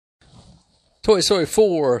Toy Story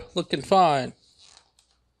 4, looking fine.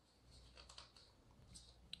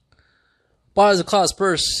 Bodies of Claus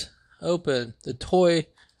burst open. The toy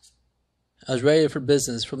was ready for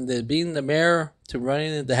business. From being the mayor to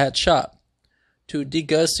running the hat shop to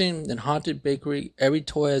degusting and haunted bakery, every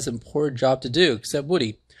toy has an important job to do, except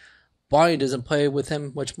Woody. Bonnie doesn't play with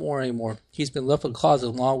him much more anymore. He's been left in the closet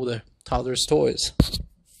along with the toddler's toys.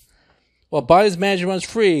 While Bonnie's manager runs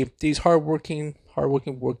free, these hard-working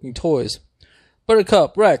toys.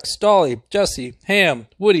 Buttercup, Rex, Dolly, Jessie, Ham,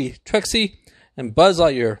 Woody, Trixie, and Buzz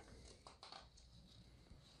Lightyear.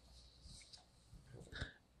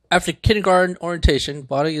 After kindergarten orientation,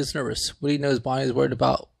 Bonnie is nervous. Woody knows Bonnie is worried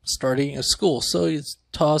about starting a school, so he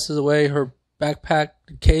tosses away her backpack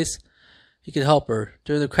in case he can help her.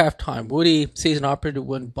 During the craft time, Woody sees an opportunity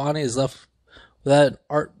when Bonnie is left without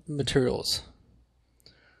art materials.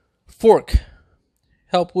 Fork.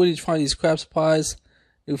 Help Woody find these craft supplies.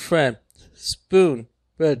 New friend. Spoon.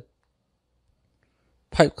 Red.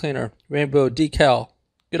 Pipe cleaner. Rainbow decal.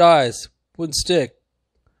 Good eyes. Wooden stick.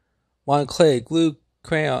 Wine clay. Glue.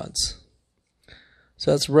 Crayons. So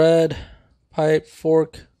that's red. Pipe.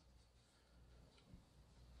 Fork.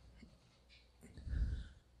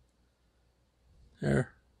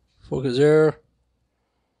 There. Fork is there.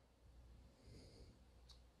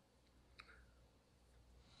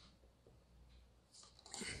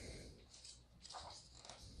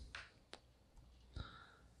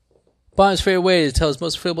 Bonnie's favorite way to tell his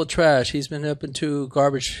most valuable trash. He's been up into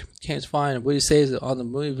garbage can't find, and Woody saves it on the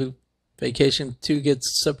movie vacation. Two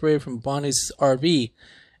gets separated from Bonnie's RV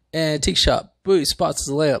and antique shop. Woody spots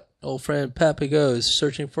his lamp. Old friend Peppa goes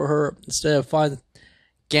searching for her instead of finding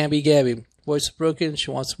Gabby. Voice is broken.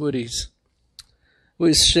 She wants Woody's.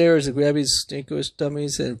 Woody shares the Gabby's distinguish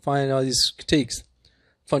dummies and finding all these critiques.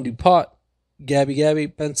 Fondue pot, Gabby,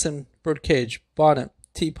 Benson, birdcage, bonnet,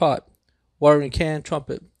 teapot, watering can,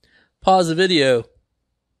 trumpet. Pause the video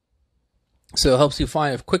so it helps you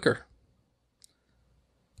find it quicker.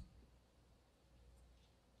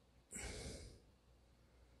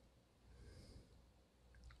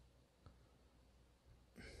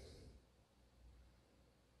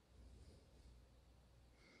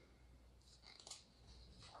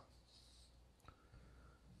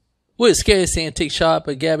 Woody escapes the antique shop,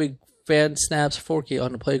 but Gabby fan snaps Forky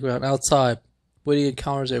on the playground outside. Woody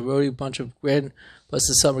encounters a rowdy bunch of grand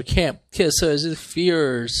busted summer camp. Kid says his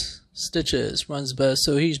fears Stitches runs best,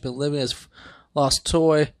 so he's been living as lost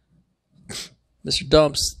toy. Mr.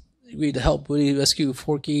 Dumps agreed to help Woody rescue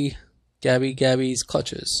Forky, Gabby's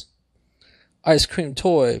clutches. Ice cream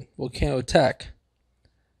toy, volcano attack.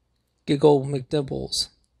 Giggle McDimples,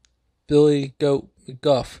 Billy Goat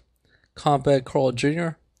McGuff, Combat Carl Jr.,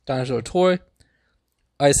 Dinosaur toy,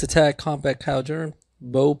 Ice attack, Combat Kyle Jr.,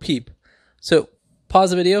 Bo Peep. So pause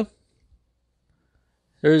the video.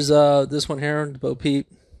 There's this one here, Bo Peep.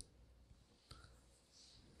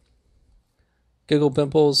 Giggle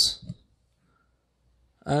Bimples.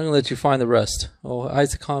 I'm going to let you find the rest. Oh,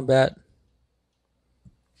 Ice Combat.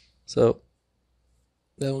 So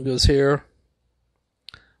that one goes here.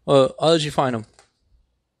 Well, I'll let you find them.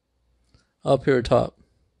 Up here at top.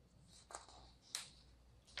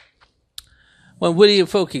 When Woody and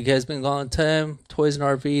Forky has been gone time, toys and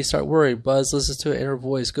RV start worried. Buzz listens to an inner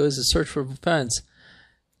voice, goes to search for friends.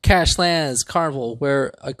 Cash lands carnival,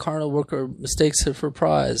 where a carnival worker mistakes it for a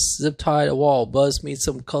prize. Zip tied a wall. Buzz meets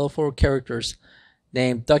some colorful characters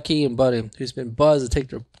named Ducky and Bunny, who's been buzzed to take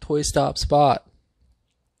their toy stop spot.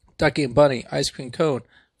 Ducky and Bunny, ice cream cone.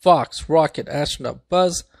 Fox, rocket, astronaut.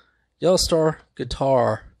 Buzz, yellow star,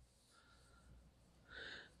 guitar.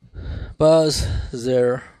 Buzz is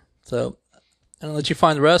there. So I'm going to let you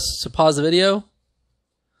find the rest. So pause the video.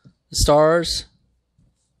 The stars.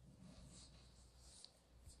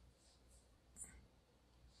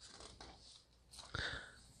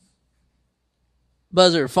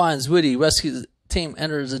 Buzzer finds Woody. Rescue team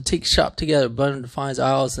enters a antique shop together. Button finds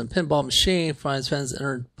Alice and pinball machine. Finds friends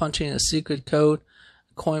enter punching a secret code.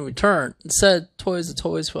 Coin return. Instead,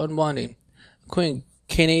 toys for unwinding. Queen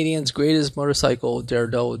Canadian's greatest motorcycle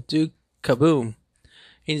daredevil, Duke Kaboom.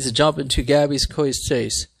 He needs to jump into Gabby's toy's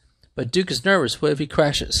chase. But Duke is nervous. What if he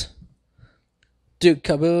crashes? Duke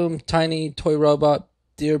Kaboom, tiny toy robot,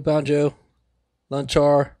 deer banjo,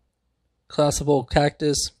 lunchar, collapsible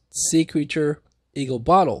cactus, sea creature, eagle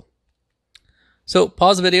bottle. So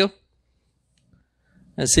pause the video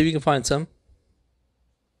and see if you can find some.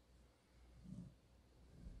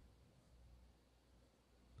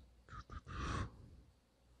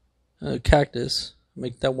 Cactus,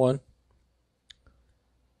 make that one.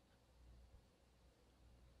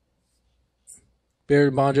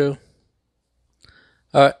 Bear banjo.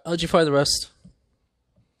 Alright, I'll let you find the rest.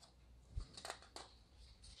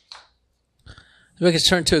 The book is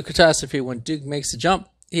turned to a catastrophe when Duke makes a jump.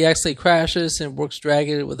 He accidentally crashes and works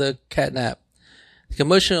dragging it with a catnap. The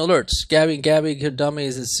commotion alerts. Gabby and Gabby get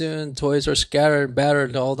dummies, and soon toys are scattered and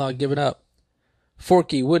battered, all not giving up.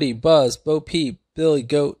 Forky, Woody, Buzz, Bo Peep, Billy,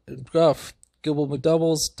 Goat, and Gruff, Gibble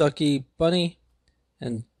McDoubles, Ducky, Bunny,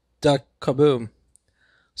 and Duck Kaboom.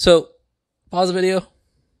 So, pause the video.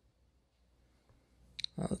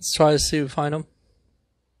 Let's try to see if we find them.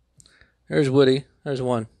 There's Woody. There's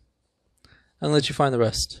one. I'm going to let you find the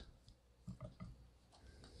rest.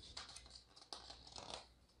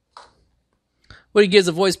 Woody gives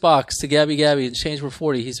a voice box to Gabby in exchange for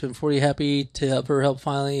 40. He's been 40 happy to help her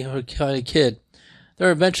finally her kind of kid.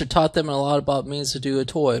 Their adventure taught them a lot about means to do a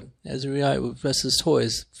toy. As we reunite with Press's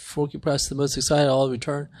toys, Forky Press, the most excited, all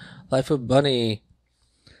return. Life of Bunny.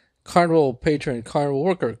 Carnival patron, carnival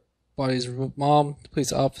worker. Bonnie's mom,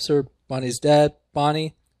 police officer. Bonnie's dad,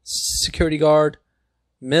 Bonnie. Security guard,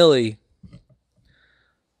 Millie.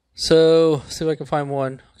 So, see if I can find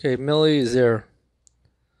one. Okay, Millie is there.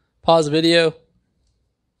 Pause the video.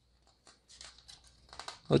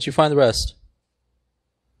 I'll let you find the rest.